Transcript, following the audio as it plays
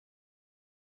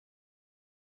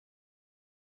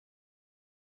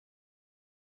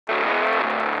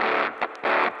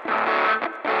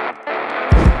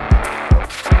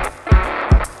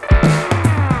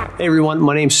Hey everyone,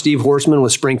 my name's Steve Horseman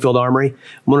with Springfield Armory.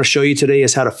 I'm going to show you today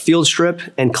is how to field strip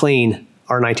and clean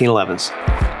our 1911s.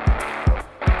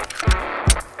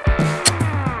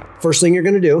 First thing you're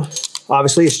going to do,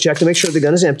 obviously, is check to make sure the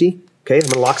gun is empty. Okay, I'm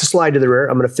going to lock the slide to the rear.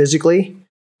 I'm going to physically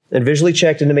and visually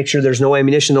check to make sure there's no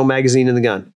ammunition, no magazine in the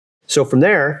gun. So from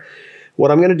there, what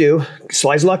I'm going to do,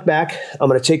 slide's locked back. I'm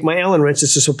going to take my Allen wrench.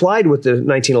 This is supplied with the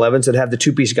 1911s that have the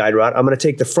two-piece guide rod. I'm going to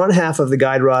take the front half of the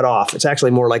guide rod off. It's actually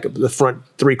more like the front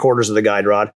 3/4 of the guide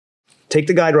rod. Take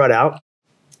the guide rod out,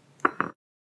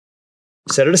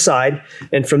 set it aside,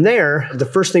 and from there, the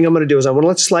first thing I'm going to do is I want to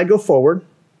let the slide go forward,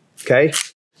 okay?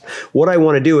 What I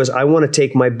want to do is I want to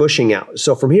take my bushing out.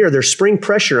 So from here, there's spring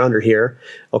pressure under here,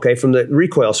 okay, from the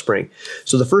recoil spring.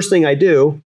 So the first thing I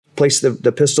do, place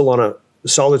the pistol on a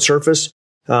solid surface.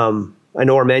 I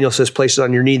know our manual says place it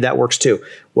on your knee. That works too.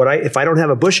 If I don't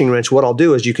have a bushing wrench, what I'll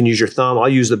do is you can use your thumb. I'll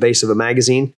use the base of a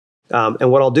magazine.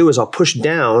 And what I'll do is I'll push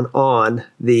down on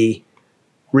the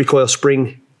recoil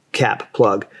spring cap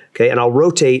plug. Okay, and I'll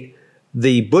rotate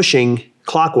the bushing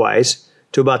clockwise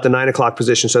to about the 9 o'clock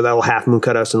position. So that'll half moon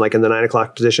cut us in the 9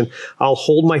 o'clock position. I'll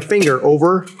hold my finger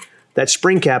over that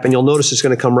spring cap and you'll notice it's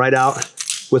going to come right out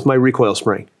with my recoil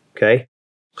spring. Okay,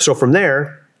 so from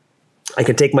there, I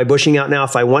can take my bushing out now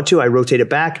if I want to. I rotate it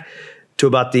back to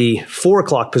about the 4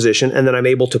 o'clock position, and then I'm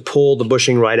able to pull the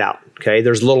bushing right out. Okay,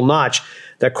 there's a little notch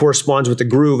that corresponds with the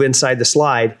groove inside the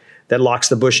slide that locks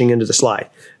the bushing into the slide.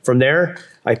 From there,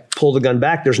 I pull the gun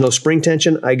back. There's no spring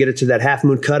tension. I get it to that half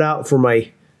moon cutout for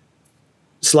my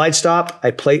slide stop.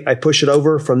 I push it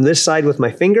over from this side with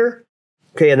my finger.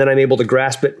 Okay, and then I'm able to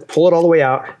grasp it, pull it all the way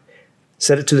out,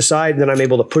 set it to the side, and then I'm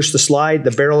able to push the slide,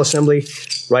 the barrel assembly,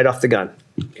 right off the gun.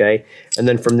 Okay, and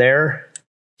then from there,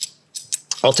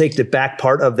 I'll take the back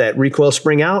part of that recoil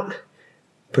spring out,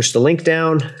 push the link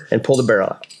down, and pull the barrel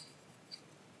out.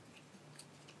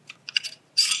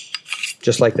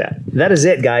 Just like that. That is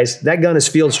it, guys. That gun is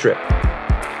field strip.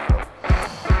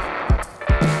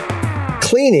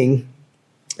 Cleaning,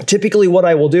 typically what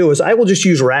I will do is I will just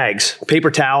use rags,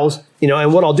 paper towels,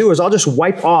 and what I'll do is I'll just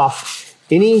wipe off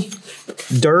any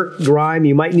dirt, grime.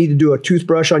 You might need to do a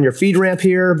toothbrush on your feed ramp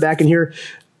here, back in here.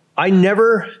 I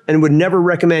never and would never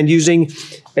recommend using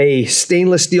a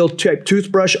stainless steel type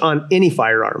toothbrush on any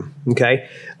firearm, okay?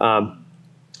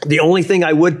 The only thing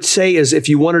I would say is if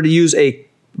you wanted to use a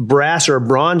brass or a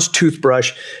bronze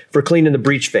toothbrush for cleaning the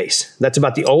breech face. That's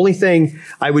about the only thing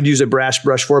I would use a brass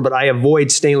brush for, but I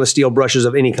avoid stainless steel brushes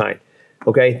of any kind,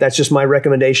 okay? That's just my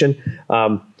recommendation.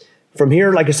 From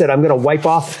here, like I said, I'm going to wipe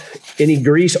off any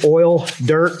grease, oil,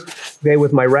 dirt, okay,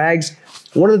 with my rags.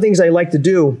 One of the things I like to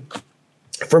do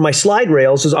for my slide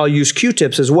rails is I'll use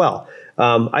Q-tips as well.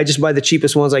 I just buy the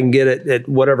cheapest ones I can get at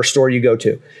whatever store you go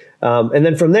to. And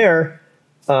then from there,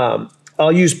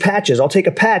 I'll use patches. I'll take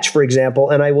a patch, for example,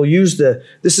 and I will use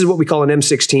this is what we call an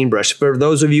M16 brush. For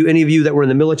those of you, any of you that were in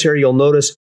the military, you'll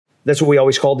notice that's what we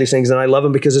always called these things, and I love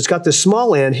them because it's got this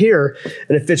small end here,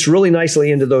 and it fits really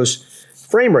nicely into those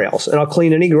frame rails, and I'll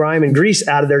clean any grime and grease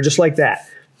out of there just like that.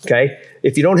 Okay,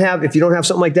 if you don't have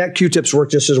something like that, Q-tips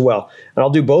work just as well. And I'll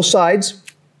do both sides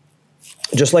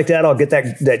just like that. I'll get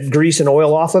that grease and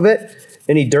oil off of it,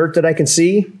 any dirt that I can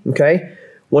see. Okay,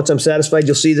 once I'm satisfied,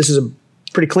 you'll see this is a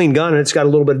pretty clean gun and it's got a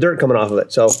little bit of dirt coming off of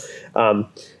it. So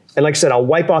and like I said, I'll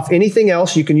wipe off anything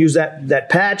else. You can use that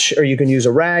patch, or you can use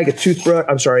a rag, a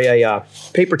toothbrush, a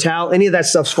paper towel. Any of that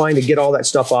stuff's fine to get all that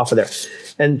stuff off of there.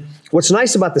 And what's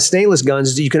nice about the stainless guns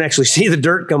is that you can actually see the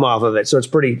dirt come off of it. So it's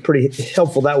pretty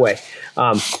helpful that way.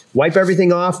 Wipe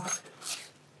everything off,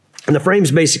 and the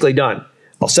frame's basically done.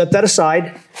 I'll set that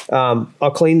aside.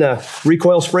 I'll clean the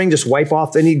recoil spring, just wipe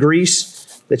off any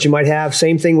grease that you might have.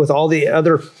 Same thing with all the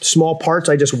other small parts.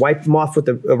 I just wipe them off with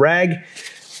a rag.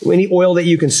 Any oil that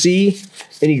you can see,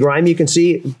 any grime you can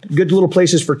see, good little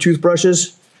places for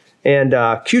toothbrushes and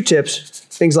Q-tips,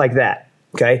 things like that.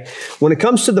 Okay. When it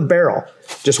comes to the barrel,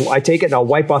 I take it and I'll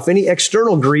wipe off any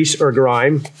external grease or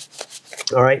grime.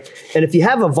 All right. And if you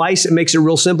have a vise, it makes it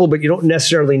real simple, but you don't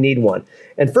necessarily need one.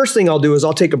 And first thing I'll do is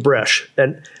I'll take a brush,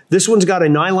 and this one's got a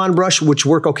nylon brush, which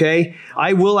work okay.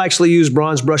 I will actually use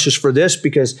bronze brushes for this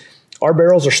because our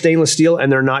barrels are stainless steel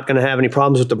and they're not going to have any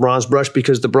problems with the bronze brush,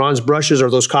 because the bronze brushes,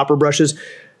 or those copper brushes,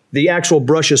 the actual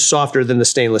brush is softer than the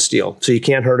stainless steel. So you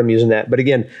can't hurt them using that. But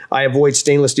again, I avoid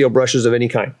stainless steel brushes of any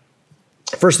kind.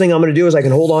 First thing I'm going to do is I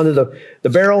can hold on to the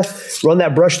barrel, run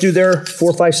that brush through there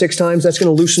 4, 5, 6 times. That's going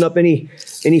to loosen up any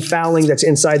fouling that's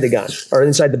inside the gun or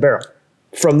inside the barrel.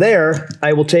 From there,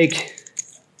 I will take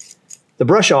the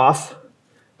brush off,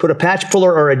 put a patch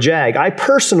puller or a jag. I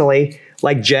personally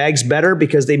like jags better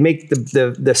because they make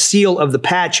the seal of the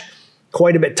patch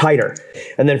quite a bit tighter.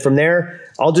 And then from there,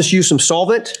 I'll just use some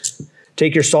solvent.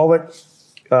 Take your solvent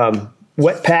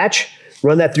wet patch,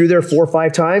 run that through there 4 or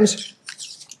 5 times,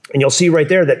 and you'll see right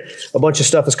there that a bunch of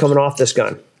stuff is coming off this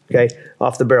gun, okay,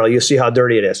 off the barrel. You'll see how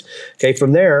dirty it is. Okay,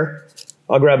 from there,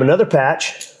 I'll grab another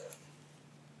patch,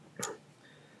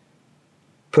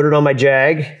 put it on my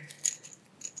jag,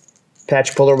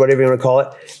 patch puller, whatever you want to call it,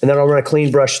 and then I'll run a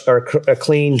clean brush or a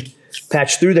clean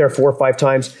patch through there 4 or 5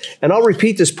 times, and I'll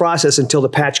repeat this process until the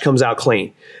patch comes out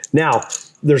clean. Now,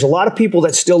 there's a lot of people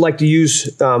that still like to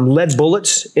use lead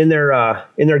bullets in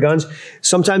their guns.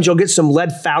 Sometimes you'll get some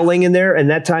lead fouling in there, and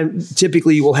that time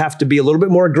typically you will have to be a little bit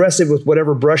more aggressive with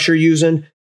whatever brush you're using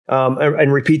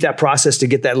and repeat that process to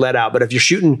get that lead out. But if you're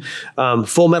shooting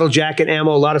full metal jacket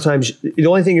ammo, a lot of times the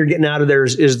only thing you're getting out of there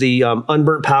is the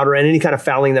unburnt powder and any kind of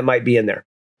fouling that might be in there.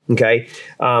 Okay,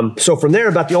 so from there,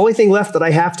 about the only thing left that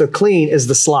I have to clean is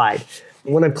the slide.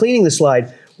 When I'm cleaning the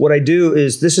slide, what I do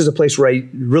is, this is a place where I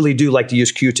really do like to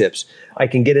use Q-tips. I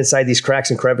can get inside these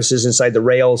cracks and crevices inside the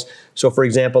rails. So for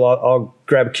example, I'll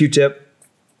grab a Q-tip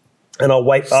and I'll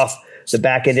wipe off the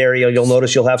back end area. You'll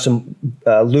notice you'll have some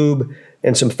lube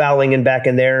and some fouling in back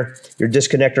in there. Your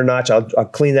disconnector notch, I'll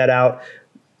clean that out.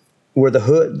 Where the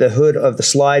hood of the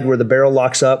slide, where the barrel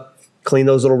locks up, clean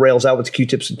those little rails out with the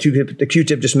Q-tips. The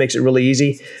Q-tip just makes it really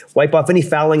easy. Wipe off any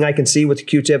fouling I can see with the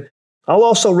Q-tip. I'll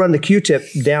also run the Q-tip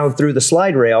down through the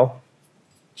slide rail.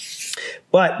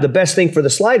 But the best thing for the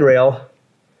slide rail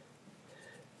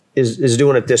is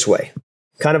doing it this way.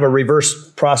 Kind of a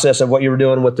reverse process of what you were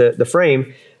doing with the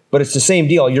frame, but it's the same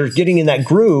deal. You're getting in that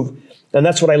groove, and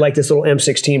that's what I like this little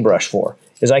M16 brush for,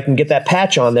 is I can get that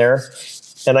patch on there,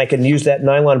 and I can use that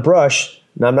nylon brush,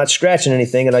 and I'm not scratching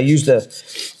anything, and I use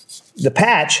the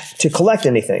patch to collect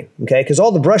anything, okay? Because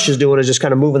all the brush is doing is just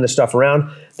kind of moving the stuff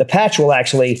around. The patch will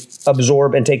actually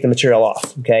absorb and take the material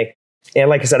off, okay? And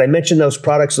like I said, I mentioned those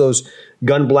products, those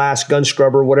gun blast, gun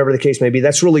scrubber, whatever the case may be.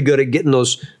 That's really good at getting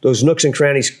those nooks and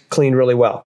crannies cleaned really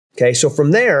well, okay? So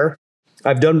from there,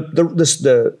 I've done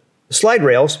the slide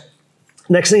rails.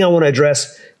 Next thing I want to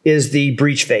address is the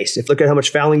breech face. Look at how much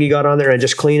fouling you got on there, and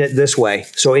just clean it this way.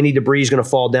 So any debris is going to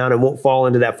fall down and won't fall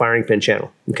into that firing pin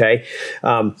channel, okay?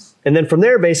 And then from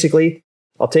there, basically,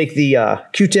 I'll take the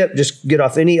Q-tip, just get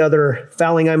off any other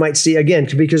fouling I might see. Again,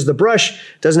 because the brush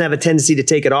doesn't have a tendency to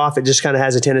take it off. It just kind of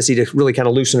has a tendency to really kind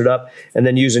of loosen it up. And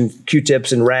then using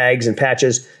Q-tips and rags and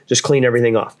patches, just clean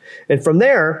everything off. And from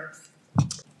there,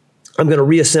 I'm going to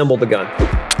reassemble the gun.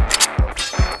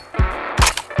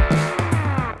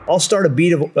 I'll start a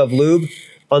bead of lube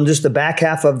on just the back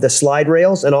half of the slide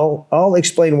rails, and I'll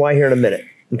explain why here in a minute,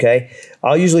 okay?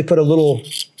 I'll usually put a little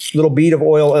bead of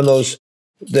oil on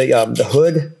the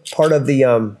hood part of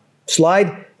the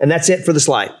slide, and that's it for the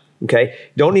slide, okay?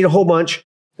 Don't need a whole bunch.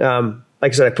 Like I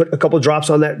said, I put a couple drops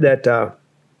on that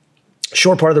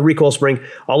short part of the recoil spring.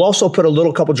 I'll also put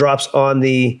a couple drops on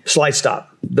the slide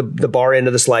stop, the bar end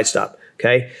of the slide stop,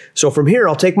 okay? So from here,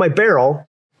 I'll take my barrel,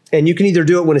 and you can either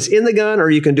do it when it's in the gun or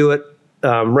you can do it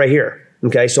right here,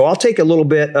 okay? So I'll take a little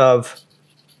bit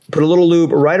put a little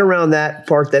lube right around that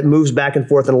part that moves back and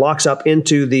forth and locks up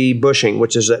into the bushing,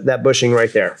 which is that bushing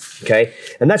right there, okay?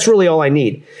 And that's really all I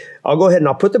need. I'll go ahead and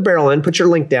I'll put the barrel in, put your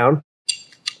link down,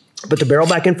 put the barrel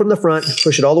back in from the front,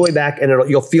 push it all the way back, and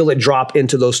you'll feel it drop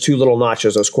into those 2 little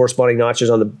notches, those corresponding notches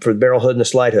for the barrel hood and the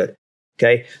slide hood,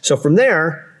 okay? So from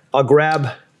there, I'll grab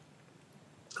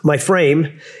my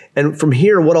frame, and from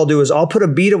here, what I'll do is I'll put a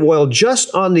bead of oil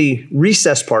just on the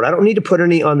recessed part. I don't need to put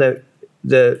any on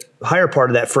the higher part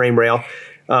of that frame rail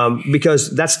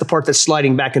because that's the part that's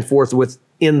sliding back and forth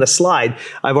within the slide.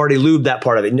 I've already lubed that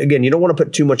part of it. And again, you don't want to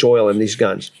put too much oil in these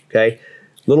guns, okay?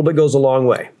 A little bit goes a long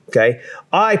way, okay?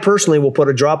 I personally will put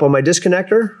a drop on my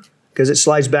disconnector because it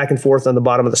slides back and forth on the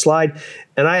bottom of the slide,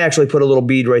 and I actually put a little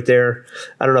bead right there.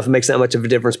 I don't know if it makes that much of a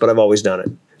difference, but I've always done it.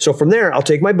 So from there, I'll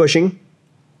take my bushing,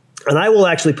 and I will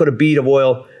actually put a bead of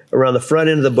oil around the front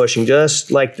end of the bushing,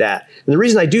 just like that. And the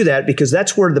reason I do that, because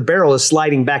that's where the barrel is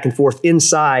sliding back and forth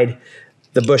inside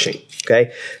the bushing,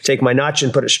 okay? Take my notch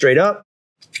and put it straight up.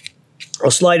 I'll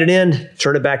slide it in,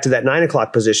 turn it back to that 9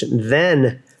 o'clock position,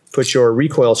 then put your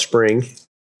recoil spring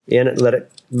in and let it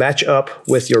match up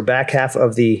with your back half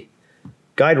of the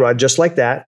guide rod, just like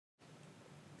that.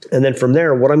 And then from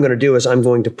there, what I'm going to do is I'm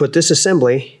going to put this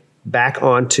assembly back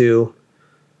onto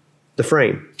the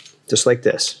frame, just like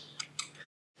this.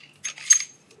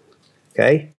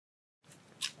 Okay.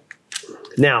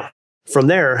 Now, from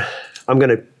there, I'm going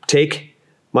to take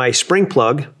my spring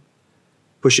plug,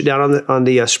 push it down on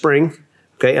the spring,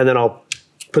 okay, and then I'll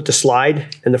put the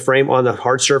slide and the frame on the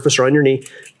hard surface or on your knee,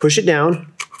 push it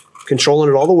down, controlling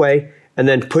it all the way, and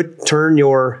then turn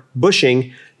your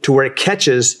bushing to where it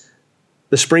catches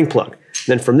the spring plug.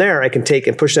 Then from there, I can take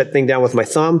and push that thing down with my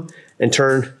thumb and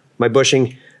turn my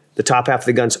bushing. The top half of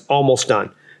the gun's almost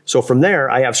done. So from there,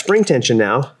 I have spring tension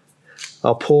now.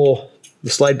 I'll pull the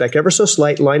slide back ever so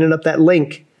slight, lining up that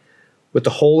link with the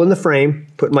hole in the frame,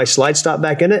 put my slide stop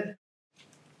back in it,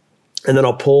 and then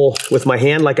I'll pull with my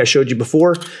hand like I showed you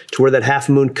before to where that half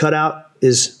moon cutout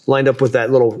is lined up with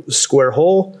that little square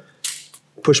hole,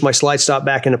 push my slide stop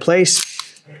back into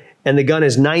place, and the gun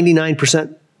is 99%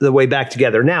 of the way back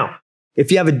together. Now,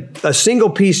 if you have a single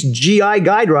piece GI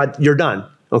guide rod, you're done,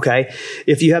 okay?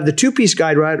 If you have the two-piece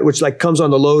guide rod, which like comes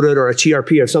on the loaded or a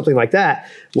TRP or something like that,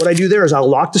 what I do there is I'll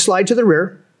lock the slide to the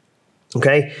rear,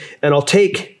 okay? And I'll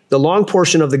take the long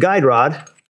portion of the guide rod,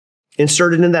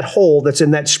 insert it in that hole that's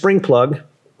in that spring plug,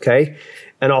 okay?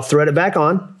 And I'll thread it back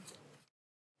on.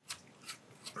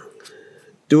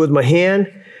 Do it with my hand,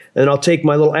 and then I'll take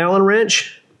my little Allen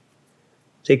wrench,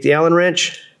 and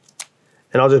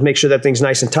I'll just make sure that thing's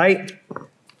nice and tight.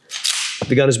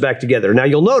 The gun is back together. Now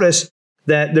you'll notice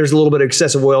that there's a little bit of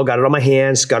excessive oil. Got it on my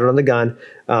hands, got it on the gun.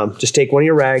 Just take one of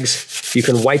your rags. You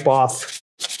can wipe off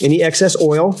any excess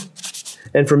oil.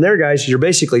 And from there, guys, you're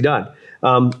basically done.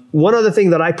 One other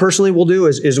thing that I personally will do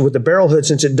is with the barrel hood,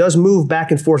 since it does move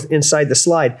back and forth inside the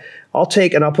slide, I'll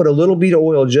take and I'll put a little bead of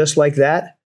oil just like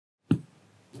that,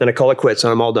 and I call it quits,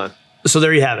 and I'm all done. So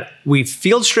there you have it. We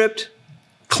field stripped,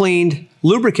 cleaned,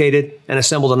 lubricated, and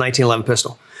assembled a 1911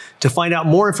 pistol. To find out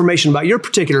more information about your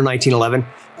particular 1911,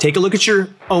 take a look at your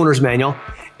owner's manual,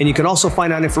 and you can also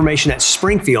find out information at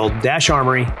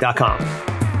springfield-armory.com.